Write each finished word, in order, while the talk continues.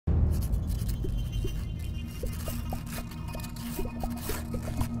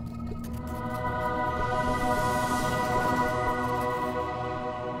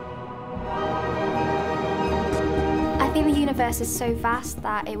think the universe is so vast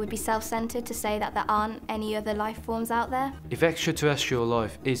that it would be self-centered to say that there aren't any other life forms out there. If extraterrestrial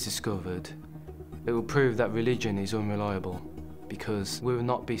life is discovered, it will prove that religion is unreliable, because we will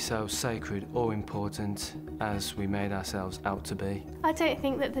not be so sacred or important as we made ourselves out to be. I don't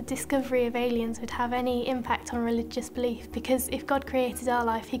think that the discovery of aliens would have any impact on religious belief, because if God created our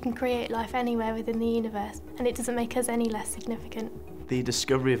life, he can create life anywhere within the universe, and it doesn't make us any less significant. The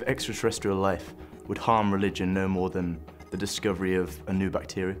discovery of extraterrestrial life would harm religion no more than the discovery of a new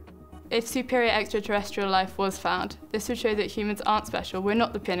bacteria. If superior extraterrestrial life was found, this would show that humans aren't special. We're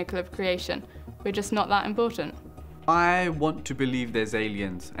not the pinnacle of creation. We're just not that important. I want to believe there's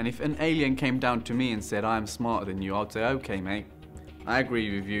aliens, and if an alien came down to me and said, I'm smarter than you, I'd say, okay mate, I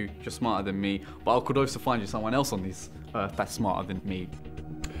agree with you, you're smarter than me, but I could also find you someone else on this earth that's smarter than me.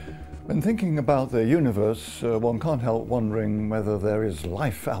 When thinking about the universe, one can't help wondering whether there is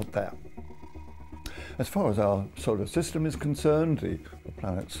life out there. As far as our solar system is concerned, the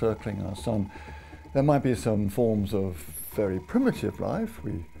planets circling our sun, there might be some forms of very primitive life.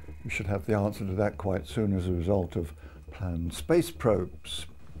 We should have the answer to that quite soon as a result of planned space probes.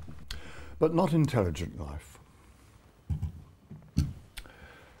 But not intelligent life.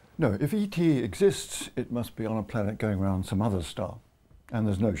 No, if ET exists, it must be on a planet going around some other star. And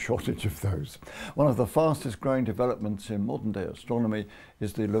there's no shortage of those. One of the fastest growing developments in modern day astronomy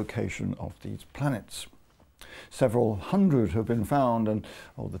is the location of these planets. Several hundred have been found, and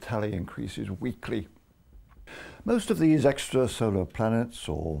the tally increases weekly. Most of these extrasolar planets,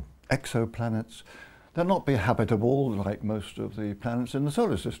 or exoplanets, they'll not be habitable like most of the planets in the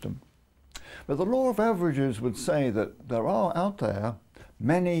solar system. But the law of averages would say that there are out there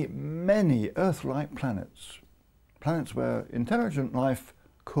many, many Earth-like planets. Planets where intelligent life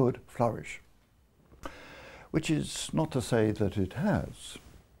could flourish. Which is not to say that it has.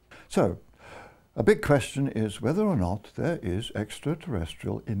 So, a big question is whether or not there is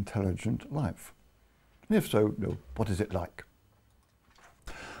extraterrestrial intelligent life. And if so, what is it like?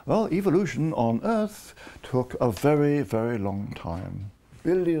 Well, evolution on Earth took a very, very long time.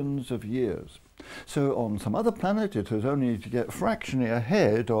 Billions of years. So on some other planet it was only to get fractionally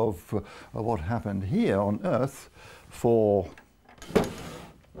ahead of what happened here on Earth for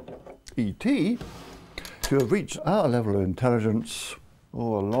ET to have reached our level of intelligence a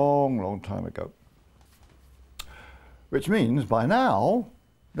long, long time ago. Which means by now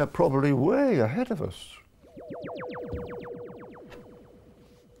they're probably way ahead of us.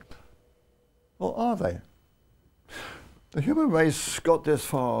 Or are they? The human race got this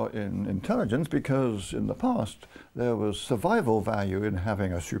far in intelligence because in the past there was survival value in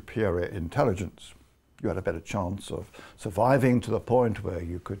having a superior intelligence. You had a better chance of surviving to the point where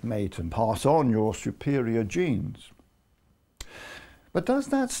you could mate and pass on your superior genes. But does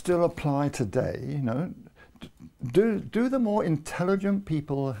that still apply today? You know, do the more intelligent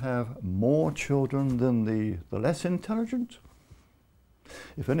people have more children than the less intelligent?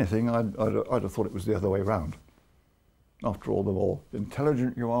 If anything, I'd have thought it was the other way around. After all, the more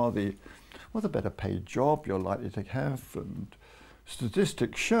intelligent you are, the better paid job you're likely to have, and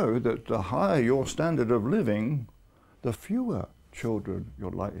statistics show that the higher your standard of living, the fewer children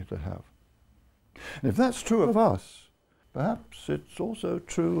you're likely to have. And if that's true of us, perhaps it's also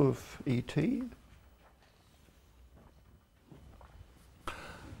true of ET.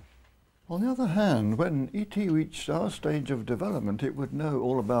 On the other hand, when ET reached our stage of development, it would know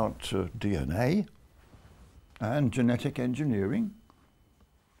all about DNA and genetic engineering.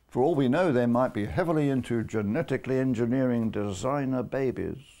 For all we know, they might be heavily into genetically engineering designer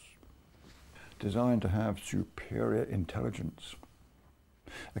babies, designed to have superior intelligence.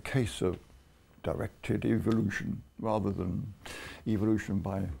 A case of directed evolution rather than evolution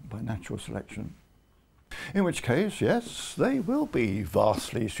by natural selection. In which case, yes, they will be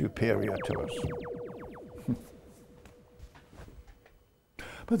vastly superior to us.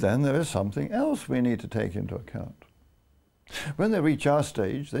 But then there is something else we need to take into account. When they reach our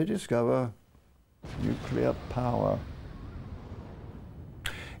stage, they discover nuclear power.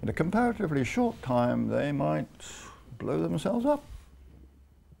 In a comparatively short time, they might blow themselves up.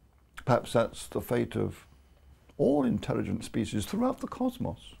 Perhaps that's the fate of all intelligent species throughout the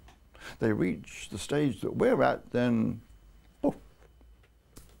cosmos. They reach the stage that we're at, then, oh,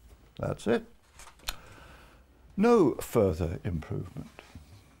 that's it. No further improvement.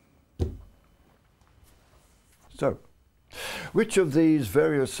 So, which of these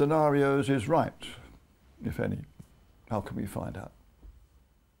various scenarios is right, if any? How can we find out?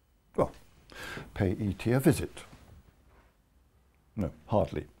 Well, pay ET a visit. No,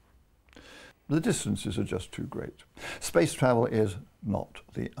 hardly. The distances are just too great. Space travel is not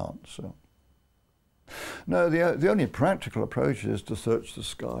the answer. No, the only practical approach is to search the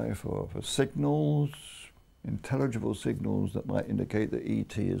sky for signals, intelligible signals that might indicate that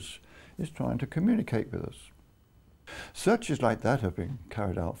ET is trying to communicate with us. Searches like that have been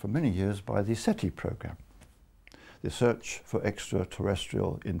carried out for many years by the SETI program, the Search for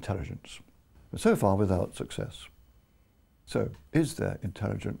Extraterrestrial Intelligence, but so far without success. So, is there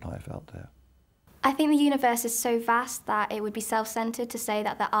intelligent life out there? I think the universe is so vast that it would be self-centered to say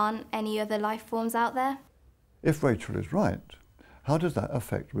that there aren't any other life forms out there. If Rachel is right, how does that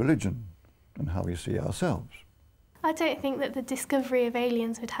affect religion and how we see ourselves? I don't think that the discovery of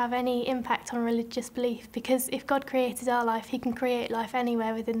aliens would have any impact on religious belief, because if God created our life, he can create life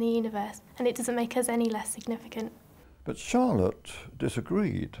anywhere within the universe, and it doesn't make us any less significant. But Charlotte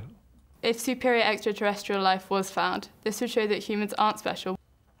disagreed. If superior extraterrestrial life was found, this would show that humans aren't special.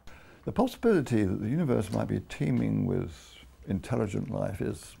 The possibility that the universe might be teeming with intelligent life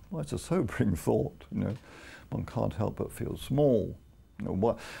is, well, it's a sobering thought. One can't help but feel small.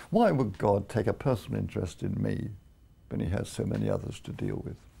 Why would God take a personal interest in me when he has so many others to deal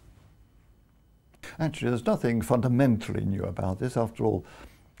with? Actually, there's nothing fundamentally new about this. After all,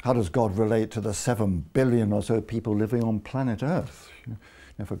 how does God relate to the 7 billion or so people living on planet Earth?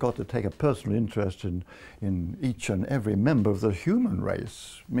 For God to take a personal interest in each and every member of the human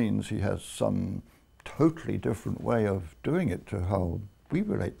race means he has some totally different way of doing it to how we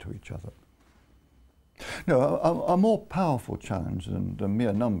relate to each other. No, a more powerful challenge than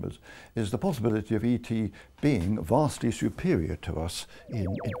mere numbers is the possibility of ET being vastly superior to us in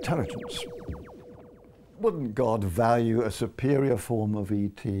intelligence. Wouldn't God value a superior form of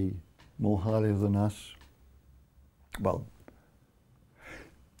ET more highly than us? Well,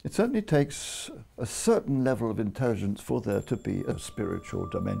 it certainly takes a certain level of intelligence for there to be a spiritual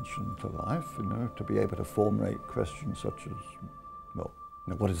dimension to life, to be able to formulate questions such as, well,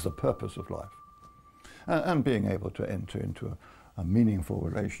 what is the purpose of life? And being able to enter into a meaningful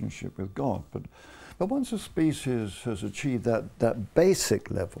relationship with God. But once a species has achieved that basic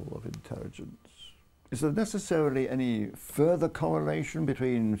level of intelligence, is there necessarily any further correlation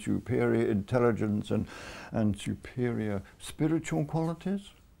between superior intelligence and superior spiritual qualities?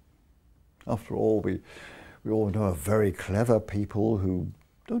 After all, we all know of very clever people who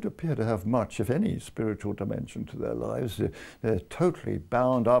don't appear to have much, if any, spiritual dimension to their lives. They're totally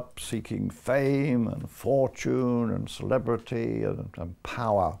bound up seeking fame and fortune and celebrity and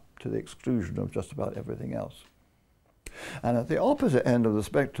power to the exclusion of just about everything else. And at the opposite end of the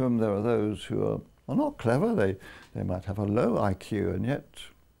spectrum, there are those who are not clever. They might have a low IQ,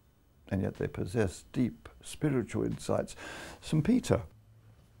 and yet they possess deep spiritual insights. St. Peter,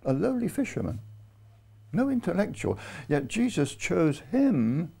 a lowly fisherman, no intellectual, yet Jesus chose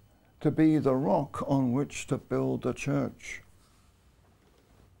him to be the rock on which to build the church.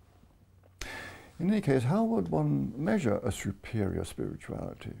 In any case, how would one measure a superior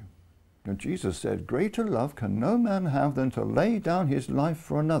spirituality? Jesus said, "Greater love can no man have than to lay down his life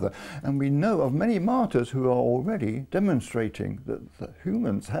for another." And we know of many martyrs who are already demonstrating that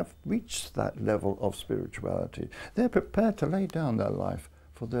humans have reached that level of spirituality. They're prepared to lay down their life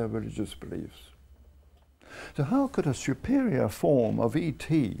for their religious beliefs. So how could a superior form of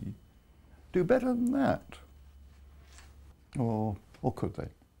ET do better than that? Or could they?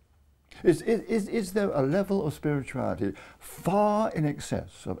 Is there a level of spirituality far in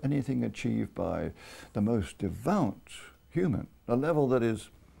excess of anything achieved by the most devout human, a level that is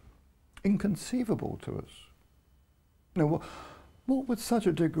inconceivable to us? Now, what would such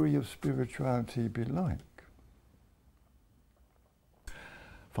a degree of spirituality be like?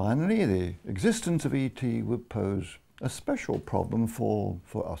 Finally, the existence of ET would pose a special problem for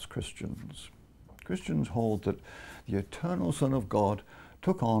us Christians. Christians hold that the eternal Son of God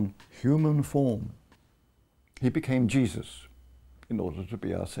took on human form. He became Jesus in order to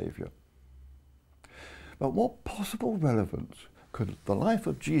be our Saviour. But what possible relevance could the life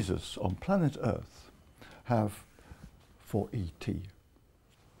of Jesus on planet Earth have for ET?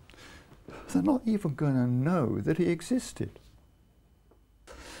 They're not even going to know that he existed.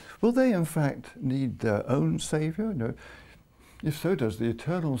 Will they in fact need their own Saviour? No. If so, does the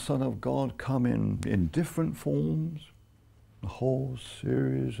eternal Son of God come in different forms? A whole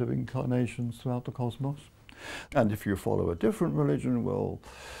series of incarnations throughout the cosmos? And if you follow a different religion, well,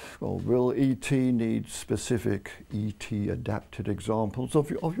 will ET need specific ET adapted examples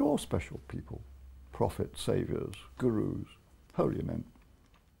of your special people? Prophets, saviours, gurus, holy men.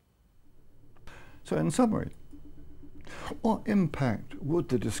 So in summary, what impact would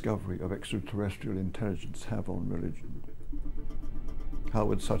the discovery of extraterrestrial intelligence have on religion? How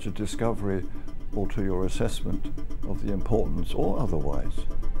would such a discovery alter your assessment of the importance, or otherwise,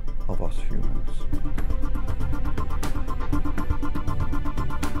 of us humans.